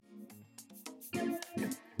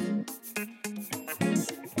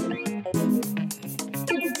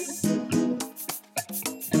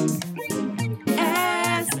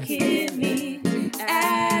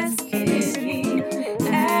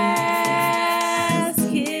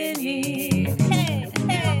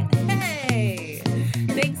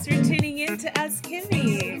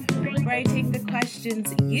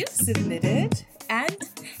questions you submitted and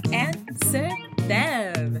answer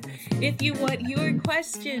them. If you want your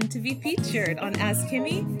question to be featured on Ask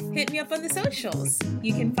Kimmy, hit me up on the socials.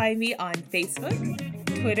 You can find me on Facebook,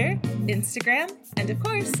 Twitter, Instagram, and of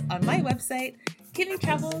course on my website,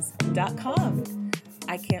 kimmytravels.com.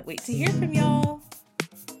 I can't wait to hear from y'all.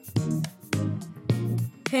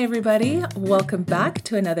 Hey everybody, welcome back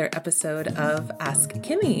to another episode of Ask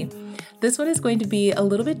Kimmy. This one is going to be a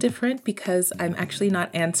little bit different because I'm actually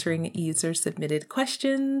not answering user-submitted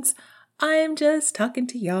questions. I'm just talking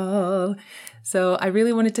to y'all. So I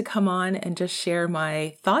really wanted to come on and just share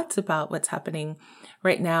my thoughts about what's happening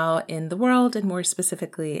right now in the world and more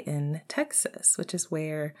specifically in Texas, which is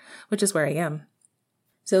where I am.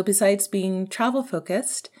 So besides being travel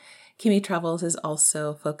focused, Kimmy Travels is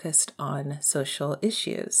also focused on social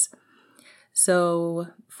issues. So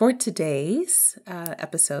for today's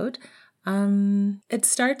episode, it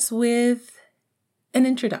starts with an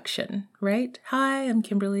introduction, right? Hi, I'm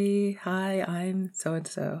Kimberly. Hi, I'm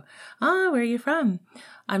so-and-so. Where are you from?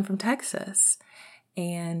 I'm from Texas.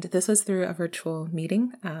 And this was through a virtual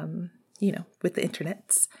meeting, with the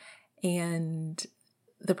internets. And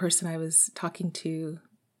the person I was talking to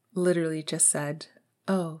literally just said,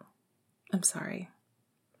 "Oh, I'm sorry."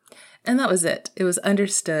 And that was it. It was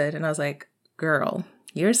understood. And I was like, girl,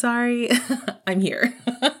 you're sorry. I'm here.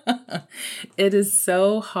 It is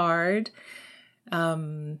so hard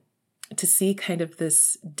to see kind of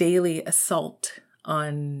this daily assault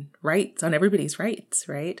on rights, on everybody's rights,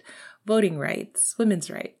 right? Voting rights,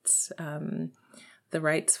 women's rights, the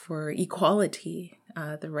rights for equality,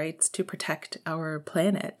 the rights to protect our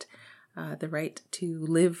planet, the right to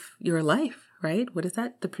live your life, right? What is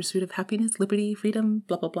that? The pursuit of happiness, liberty, freedom,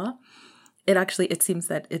 blah, blah, blah. It seems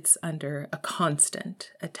that it's under a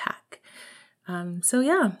constant attack. So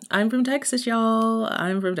yeah, I'm from Texas, y'all.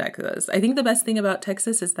 I'm from Texas. I think the best thing about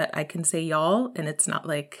Texas is that I can say y'all and it's not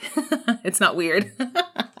like, it's not weird.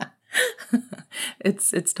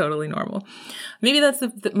 It's totally normal. Maybe that's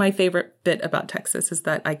my favorite bit about Texas is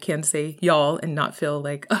that I can say y'all and not feel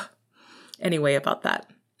like, anyway about that.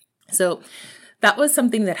 So that was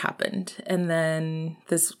something that happened. And then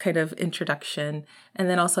this kind of introduction. And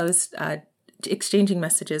then also I was exchanging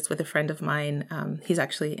messages with a friend of mine. He's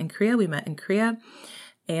actually in Korea. We met in Korea.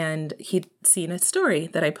 And he'd seen a story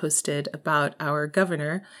that I posted about our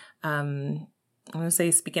governor. I'm going to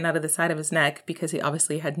say speaking out of the side of his neck because he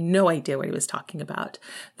obviously had no idea what he was talking about.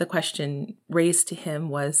 The question raised to him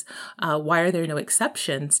was, why are there no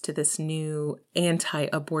exceptions to this new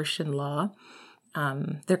anti-abortion law?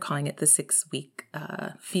 They're calling it the 6-week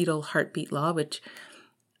fetal heartbeat law, which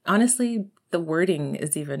honestly, the wording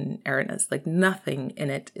is even erroneous. Like nothing in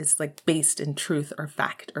it is like based in truth or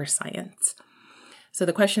fact or science. So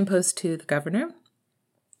the question posed to the governor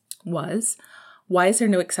was, why is there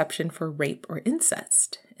no exception for rape or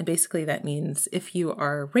incest? And basically that means if you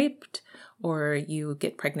are raped or you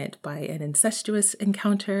get pregnant by an incestuous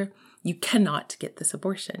encounter, you cannot get this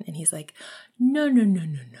abortion. And he's like, no.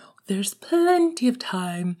 There's plenty of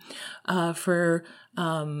time for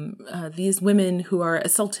these women who are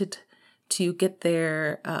assaulted to get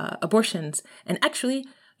their abortions. And actually,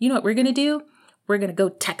 you know what we're going to do? We're going to go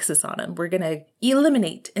Texas on them. We're going to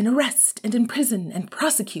eliminate and arrest and imprison and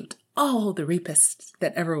prosecute all the rapists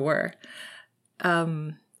that ever were.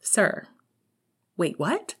 Sir, wait,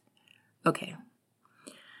 what? Okay.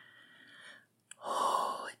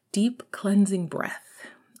 Deep cleansing breath.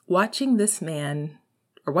 Watching this man,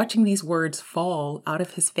 or watching these words fall out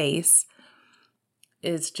of his face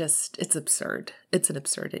is just, it's absurd. It's an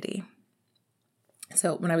absurdity.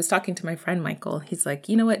 So when I was talking to my friend Michael, he's like,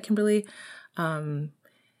 you know what, Kimberly,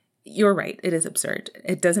 you're right. It is absurd.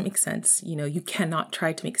 It doesn't make sense. You cannot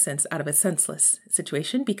try to make sense out of a senseless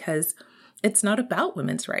situation because it's not about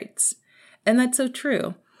women's rights. And that's so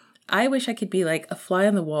true. I wish I could be like a fly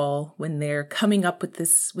on the wall when they're coming up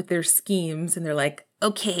with their schemes and they're like,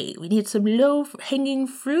 okay, we need some low-hanging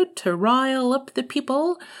fruit to rile up the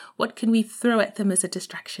people. What can we throw at them as a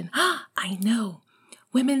distraction? I know.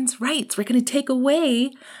 Women's rights. We're going to take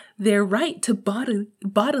away their right to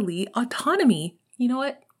bodily autonomy. You know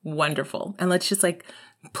what? Wonderful. And let's just like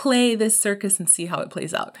play this circus and see how it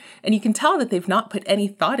plays out. And you can tell that they've not put any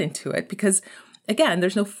thought into it because, again,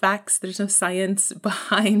 there's no facts, there's no science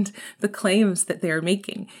behind the claims that they're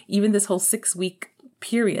making. Even this whole 6-week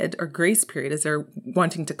period or grace period, as they're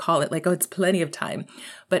wanting to call it, like, oh, it's plenty of time.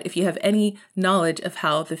 But if you have any knowledge of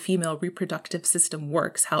how the female reproductive system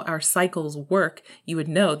works, how our cycles work, you would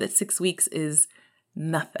know that 6 weeks is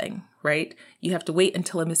nothing, right? You have to wait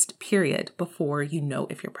until a missed period before you know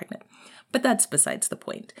if you're pregnant. But that's besides the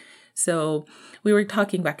point. So we were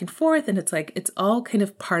talking back and forth, and it's like, it's all kind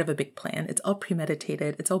of part of a big plan. It's all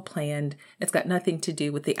premeditated. It's all planned. It's got nothing to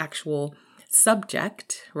do with the actual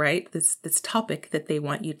subject, right? This topic that they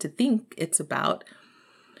want you to think it's about.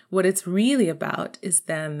 What it's really about is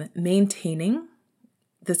them maintaining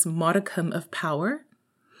this modicum of power.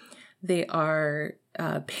 They are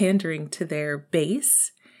pandering to their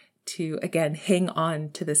base to, again, hang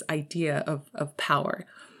on to this idea of power.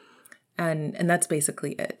 And that's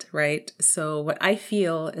basically it, right? So what I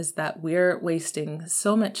feel is that we're wasting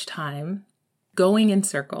so much time going in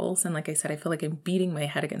circles. And like I said, I feel like I'm beating my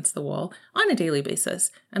head against the wall on a daily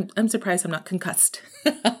basis. I'm surprised I'm not concussed.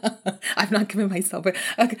 I've not given myself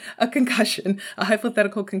a concussion, a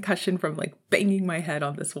hypothetical concussion from like banging my head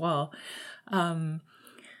on this wall. That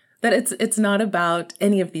it's not about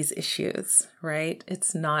any of these issues, right?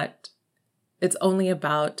 It's only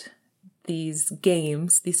about these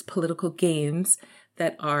games, these political games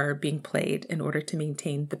that are being played in order to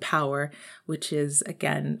maintain the power, which is,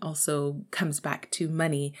 again, also comes back to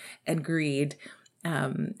money and greed,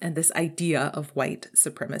 and this idea of white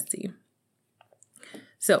supremacy.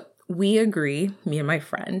 So we agree, me and my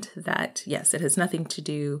friend, that yes, it has nothing to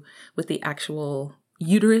do with the actual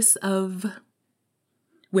uterus of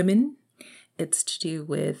women. It's to do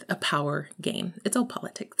with a power game. It's all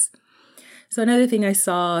politics. So another thing I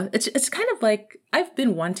saw, it's kind of like, I've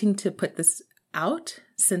been wanting to put this out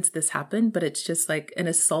since this happened, but it's just like an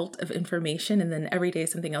assault of information. And then every day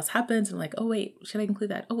something else happens. And I'm like, oh, wait, should I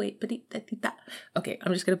include that? Oh, wait, but that. Okay,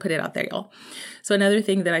 I'm just going to put it out there, y'all. So another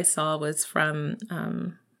thing that I saw was from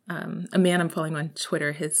a man I'm following on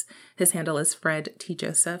Twitter. His handle is Fred T.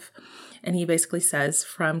 Joseph. And he basically says,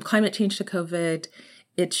 from climate change to COVID,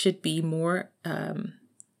 it should be more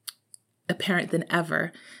apparent than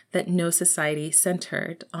ever that no society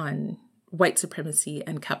centered on white supremacy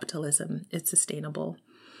and capitalism is sustainable.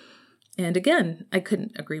 And again, I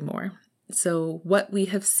couldn't agree more. So what we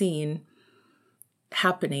have seen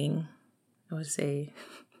happening, I would say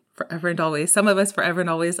forever and always, some of us forever and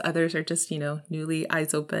always, others are just, newly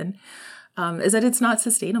eyes open, is that it's not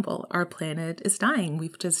sustainable. Our planet is dying.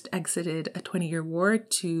 We've just exited a 20-year war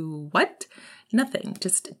to what? Nothing,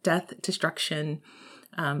 just death, destruction,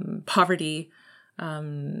 poverty,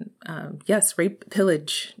 rape,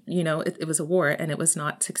 pillage. It was a war and it was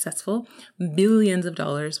not successful. Millions of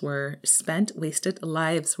dollars were spent, wasted,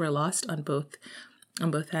 lives were lost on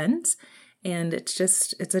both ends. And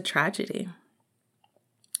it's a tragedy.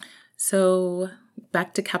 So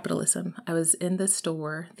back to capitalism. I was in the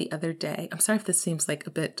store the other day. I'm sorry if this seems like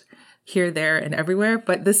a bit here, there, and everywhere,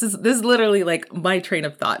 but this is literally like my train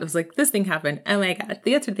of thought. It was like, this thing happened. Oh my gosh.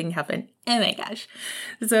 The other thing happened. Oh my gosh.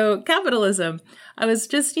 So capitalism, I was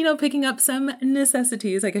just, picking up some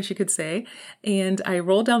necessities, I guess you could say. And I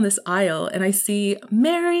roll down this aisle and I see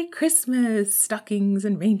Merry Christmas stockings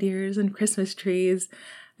and reindeers and Christmas trees.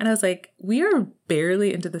 And I was like, we are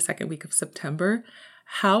barely into the second week of September.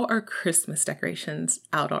 How are Christmas decorations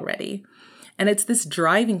out already? And it's this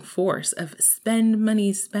driving force of spend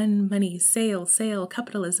money, sale,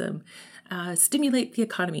 capitalism, stimulate the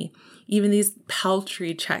economy. Even these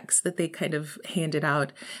paltry checks that they kind of handed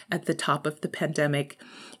out at the top of the pandemic,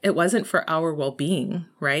 it wasn't for our well-being,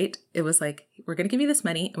 right? It was like, we're going to give you this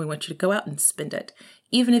money and we want you to go out and spend it.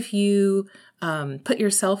 Even if you put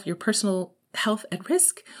your personal health at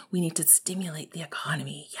risk, we need to stimulate the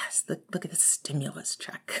economy. Yes, look at the stimulus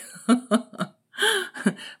check.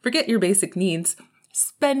 Forget your basic needs.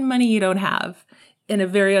 Spend money you don't have in a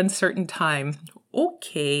very uncertain time.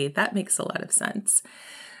 Okay, that makes a lot of sense.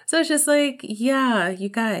 So it's just like, yeah, you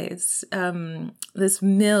guys, this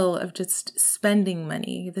mill of just spending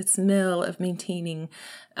money, this mill of maintaining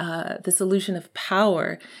this illusion of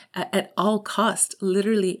power at all costs,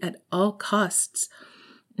 literally at all costs.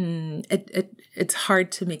 It's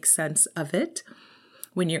hard to make sense of it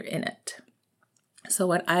when you're in it. So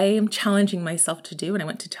what I am challenging myself to do, and I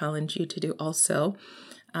want to challenge you to do also,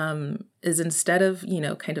 is instead of,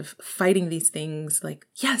 kind of fighting these things like,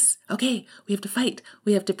 yes, okay, we have to fight,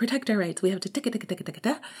 we have to protect our rights, we have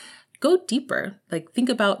to go deeper. Like, think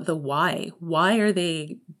about the why. Why are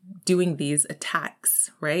they doing these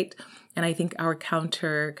attacks, right? And I think our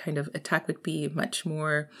counter kind of attack would be much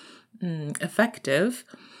more effective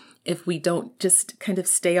if we don't just kind of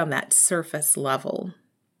stay on that surface level,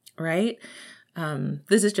 right?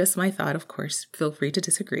 This is just my thought, of course, feel free to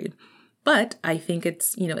disagree. But I think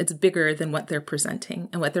it's bigger than what they're presenting.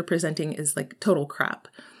 And what they're presenting is like total crap.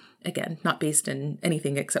 Again, not based in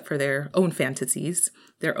anything except for their own fantasies,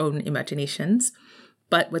 their own imaginations.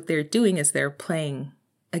 But what they're doing is they're playing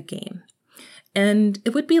a game. And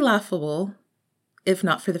it would be laughable if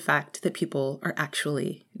not for the fact that people are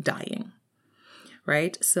actually dying,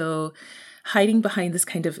 right? So hiding behind this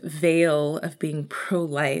kind of veil of being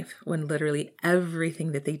pro-life when literally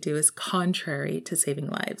everything that they do is contrary to saving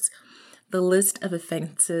lives. The list of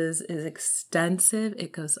offenses is extensive.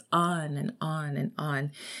 It goes on and on and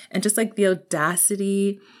on. And just like the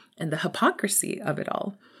audacity and the hypocrisy of it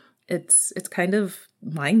all, it's kind of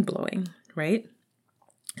mind-blowing, right?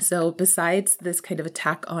 So besides this kind of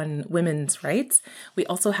attack on women's rights, we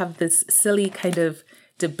also have this silly kind of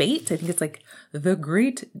debate. I think it's like the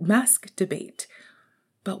great mask debate.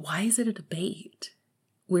 But why is it a debate?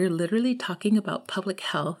 We're literally talking about public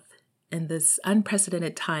health in this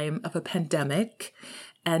unprecedented time of a pandemic,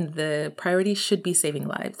 and the priority should be saving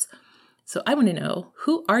lives. So I want to know,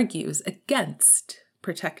 who argues against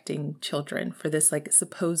protecting children for this like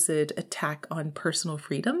supposed attack on personal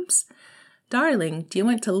freedoms? Darling, do you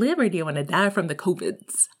want to live or do you want to die from the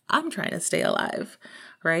COVIDs? I'm trying to stay alive,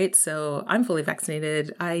 right? So I'm fully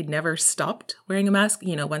vaccinated. I never stopped wearing a mask,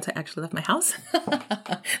 once I actually left my house.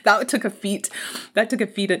 That took a feat.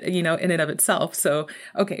 In and of itself. So,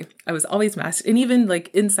 okay, I was always masked. And even like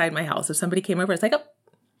inside my house, if somebody came over, it's like, oh,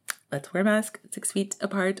 let's wear a mask 6 feet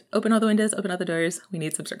apart, open all the windows, open all the doors. We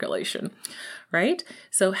need some circulation, right?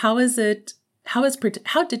 So how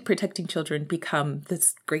did protecting children become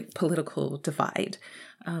this great political divide?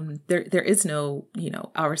 There is no,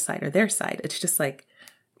 our side or their side. It's just like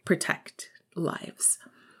protect lives.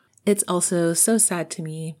 It's also so sad to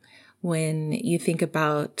me when you think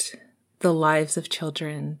about the lives of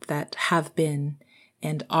children that have been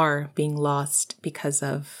and are being lost because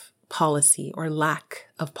of policy or lack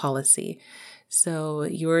of policy. So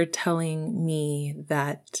you're telling me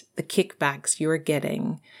that the kickbacks you're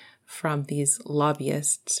getting from these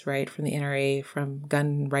lobbyists, right, from the NRA, from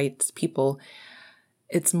gun rights people,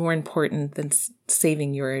 it's more important than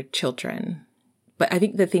saving your children. But I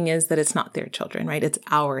think the thing is that it's not their children, right? It's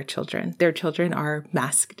our children. Their children are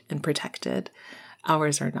masked and protected.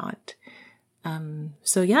 Ours are not.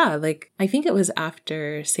 So yeah, I think it was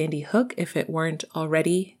after Sandy Hook, if it weren't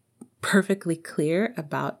already perfectly clear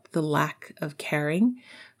about the lack of caring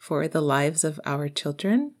for the lives of our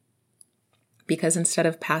children. Because instead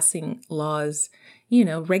of passing laws,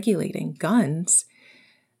 regulating guns,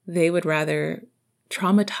 they would rather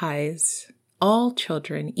traumatize all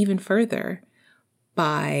children even further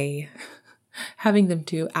by having them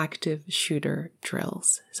do active shooter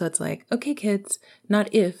drills. So it's like, okay, kids,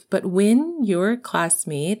 not if, but when your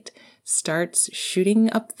classmate starts shooting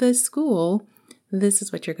up the school, this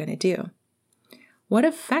is what you're going to do. What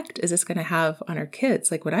effect is this going to have on our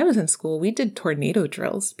kids? Like when I was in school, we did tornado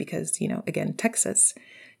drills because, again, Texas,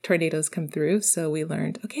 tornadoes come through. So we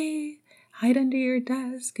learned, okay, hide under your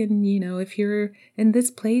desk. And, if you're in this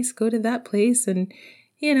place, go to that place. And,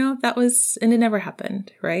 and it never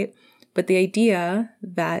happened, right? But the idea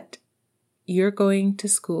that you're going to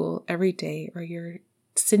school every day or you're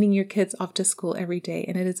sending your kids off to school every day,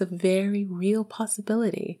 and it is a very real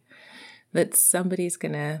possibility that somebody's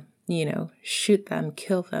going to shoot them,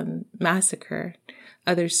 kill them, massacre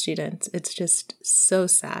other students. It's just so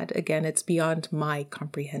sad. Again, it's beyond my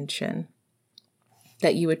comprehension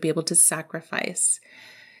that you would be able to sacrifice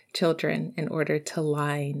children in order to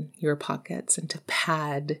line your pockets and to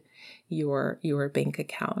pad your bank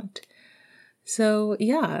account. So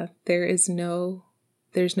yeah, there's no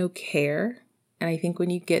care. And I think when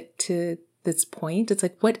you get to this point, it's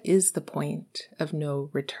like, what is the point of no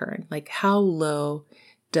return? Like, how low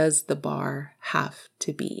does the bar have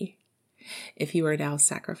to be if you are now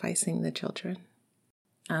sacrificing the children?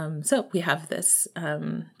 So we have this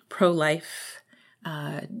pro-life,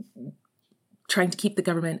 trying to keep the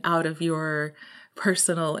government out of your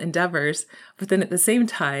personal endeavors, but then at the same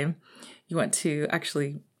time, you want to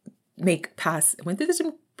actually went through the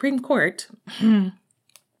Supreme Court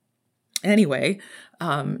anyway,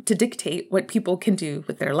 to dictate what people can do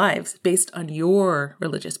with their lives based on your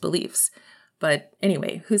religious beliefs. But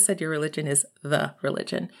anyway, who said your religion is the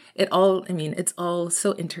religion? It's all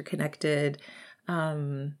so interconnected.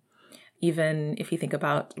 Even if you think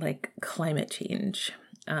about like climate change,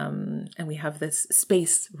 and we have this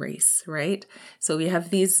space race, right? So we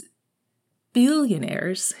have these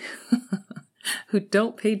billionaires who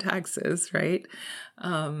don't pay taxes, right?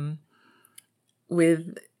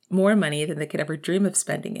 With more money than they could ever dream of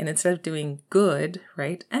spending. And instead of doing good,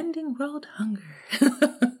 right, ending world hunger,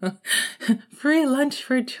 free lunch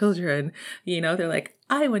for children, they're like,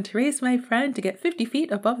 I want to raise my friend to get 50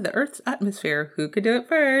 feet above the Earth's atmosphere. Who could do it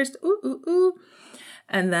first? Ooh, ooh, ooh.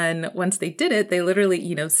 And then once they did it, they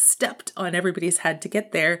literally, stepped on everybody's head to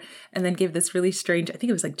get there, and then gave this really strange, I think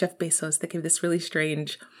it was like Jeff Bezos that gave this really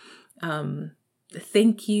strange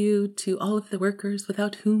thank you to all of the workers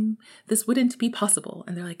without whom this wouldn't be possible.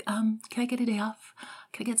 And they're like, can I get a day off?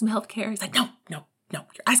 Can I get some health care? He's like, no, you're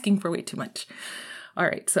asking for way too much. All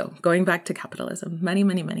right, so going back to capitalism, money,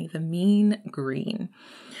 the mean green.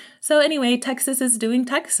 So anyway, Texas is doing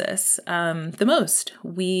Texas the most.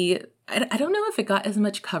 I don't know if it got as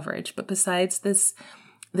much coverage, but besides this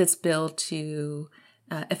bill to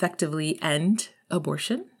effectively end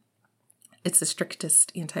abortion, it's the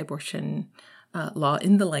strictest anti-abortion law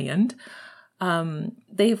in the land.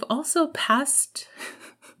 They've also passed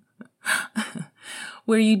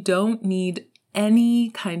where you don't need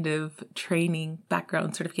any kind of training,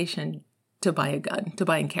 background, certification to buy a gun, to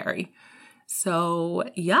buy and carry. So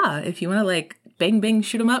yeah, if you want to like bang, bang,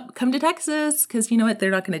 shoot them up, come to Texas, because you know what? They're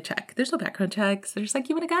not going to check. There's no background checks. They're just like,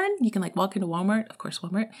 you want a gun? You can like walk into Walmart. Of course,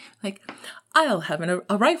 Walmart. Like, I'll have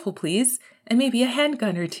a rifle, please. And maybe a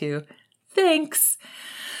handgun or two. Thanks.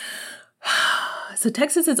 So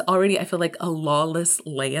Texas is already, I feel like, a lawless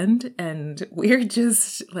land, and we're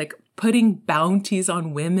just like putting bounties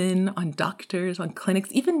on women, on doctors, on clinics,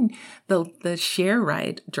 even the share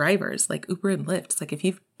ride drivers like Uber and Lyft. It's like if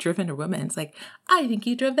you've driven a woman, it's like, I think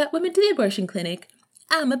you drove that woman to the abortion clinic.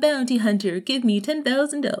 I'm a bounty hunter. Give me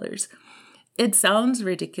 $10,000. It sounds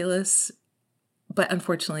ridiculous, but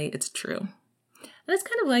unfortunately it's true. And it's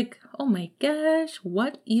kind of like, oh my gosh,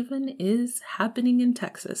 what even is happening in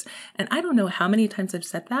Texas? And I don't know how many times I've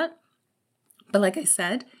said that, but like I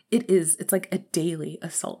said, it's like a daily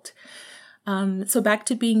assault. So back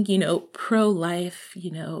to being, pro-life,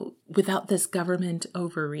 without this government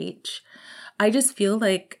overreach, I just feel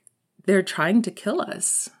like they're trying to kill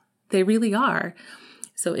us. They really are.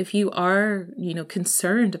 So if you are,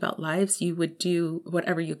 concerned about lives, you would do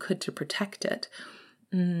whatever you could to protect it.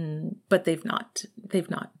 But they've not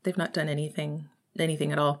done anything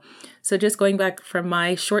at all. So just going back from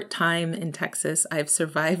my short time in Texas, I've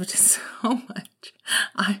survived so much.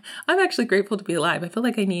 I'm actually grateful to be alive. I feel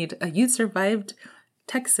like I need a You Survived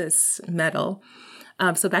Texas medal.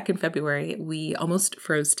 So back in February, we almost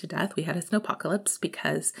froze to death. We had a snowpocalypse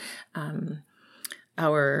because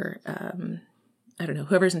whoever's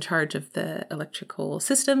in charge of the electrical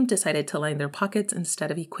system decided to line their pockets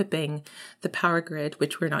instead of equipping the power grid,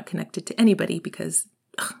 which we're not connected to anybody because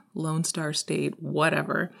Lone Star State,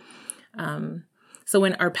 whatever. So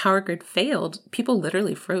when our power grid failed, people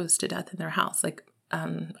literally froze to death in their house. Like,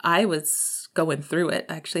 I was going through it.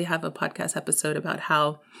 I actually have a podcast episode about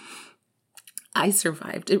how I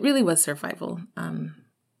survived. It really was survival.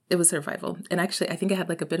 It was survival. And actually, I think I had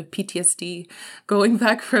like a bit of PTSD going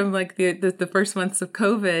back from like the first months of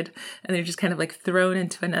COVID, and they're just kind of like thrown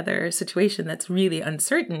into another situation that's really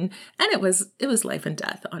uncertain. And it was life and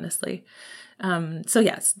death, honestly. So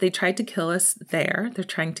yes, they tried to kill us there. They're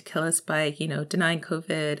trying to kill us by, denying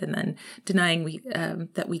COVID and then denying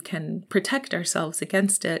that we can protect ourselves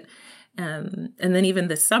against it. And then even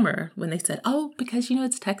this summer when they said, oh, because,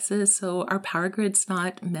 it's Texas, so our power grid's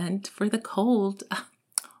not meant for the cold.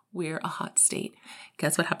 We're a hot state.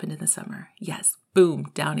 Guess what happened in the summer? Yes,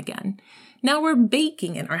 boom, down again. Now we're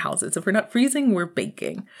baking in our houses. If we're not freezing, we're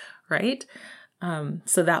baking, right?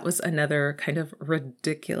 So that was another kind of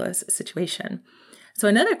ridiculous situation. So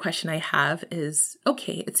another question I have is,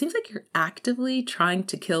 okay, it seems like you're actively trying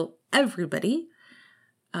to kill everybody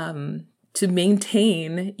to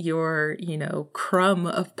maintain your, crumb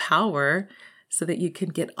of power so that you can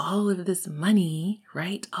get all of this money,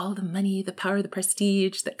 right? All the money, the power, the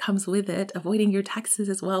prestige that comes with it, avoiding your taxes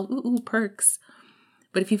as well. Ooh, perks.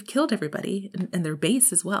 But if you've killed everybody and their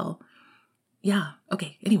base as well, yeah,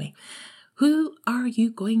 okay, anyway. Who are you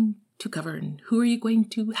going to govern? Who are you going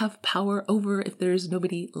to have power over if there's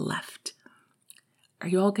nobody left? Are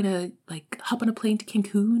you all gonna like hop on a plane to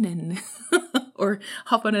Cancun and or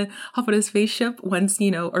hop on a spaceship once,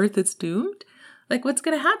 Earth is doomed? Like, what's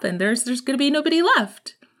gonna happen? There's gonna be nobody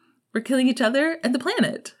left. We're killing each other and the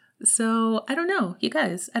planet. So I don't know, you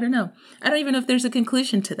guys. I don't know. I don't even know if there's a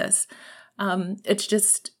conclusion to this. It's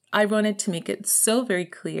just I wanted to make it so very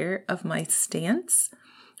clear of my stance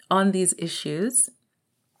on these issues,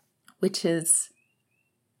 which is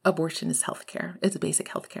abortion is healthcare. It's a basic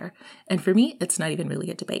healthcare. And for me, it's not even really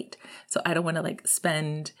a debate. So I don't want to like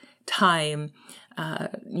spend time,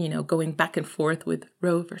 going back and forth with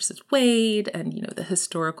Roe versus Wade and, the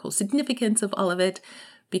historical significance of all of it,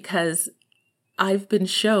 because I've been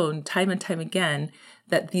shown time and time again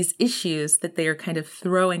that these issues that they are kind of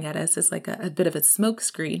throwing at us as like a bit of a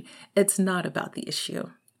smokescreen, it's not about the issue.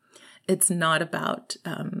 It's not about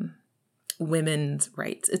women's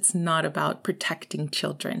rights. It's not about protecting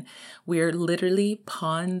children. We are literally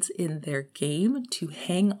pawns in their game to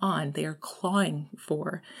hang on. They are clawing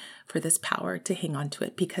for this power, to hang on to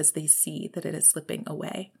it because they see that it is slipping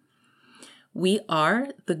away. We are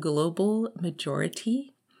the global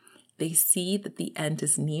majority. They see that the end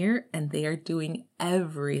is near and they are doing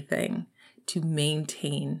everything to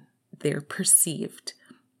maintain their perceived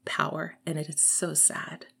power. And it is so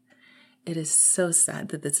sad. It is so sad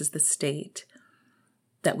that this is the state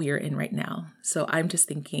that we are in right now. So I'm just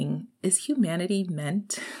thinking, is humanity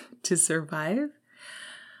meant to survive?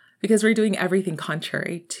 Because we're doing everything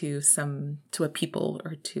contrary to a people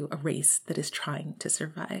or to a race that is trying to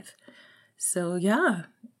survive. So yeah,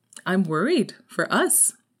 I'm worried for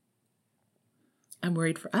us. I'm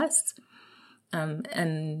worried for us.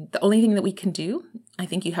 And the only thing that we can do, I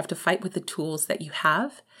think you have to fight with the tools that you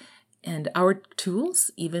have. And our tools,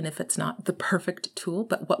 even if it's not the perfect tool,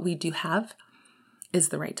 but what we do have is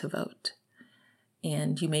the right to vote.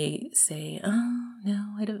 And you may say, oh,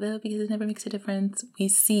 no, I don't vote because it never makes a difference.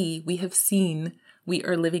 We have seen, we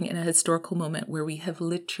are living in a historical moment where we have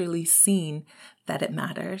literally seen that it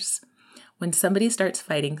matters. When somebody starts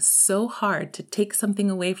fighting so hard to take something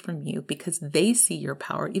away from you because they see your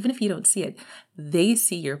power, even if you don't see it, they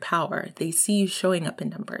see your power. They see you showing up in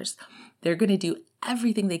numbers. They're going to do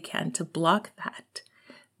everything they can to block that.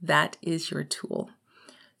 That is your tool.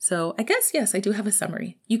 So I guess, yes, I do have a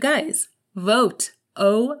summary. You guys, vote.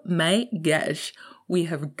 Oh my gosh. We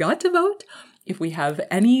have got to vote. If we have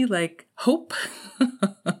any hope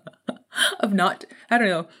of not,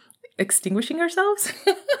 extinguishing ourselves,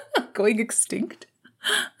 going extinct,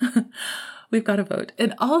 we've got to vote.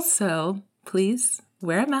 And also, please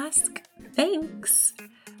wear a mask. Thanks.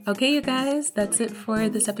 Okay, you guys, that's it for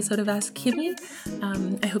this episode of Ask Kimmy.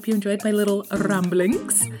 I hope you enjoyed my little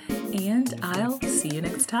ramblings, and I'll see you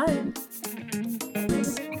next time.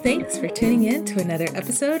 Thanks for tuning in to another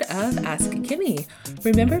episode of Ask Kimmy.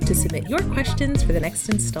 Remember to submit your questions for the next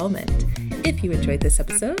installment. If you enjoyed this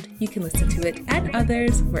episode, you can listen to it and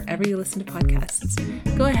others wherever you listen to podcasts.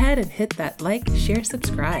 Go ahead and hit that like, share,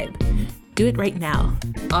 subscribe. Do it right now.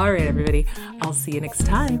 All right, everybody, I'll see you next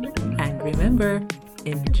time. And remember,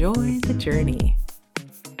 enjoy the journey.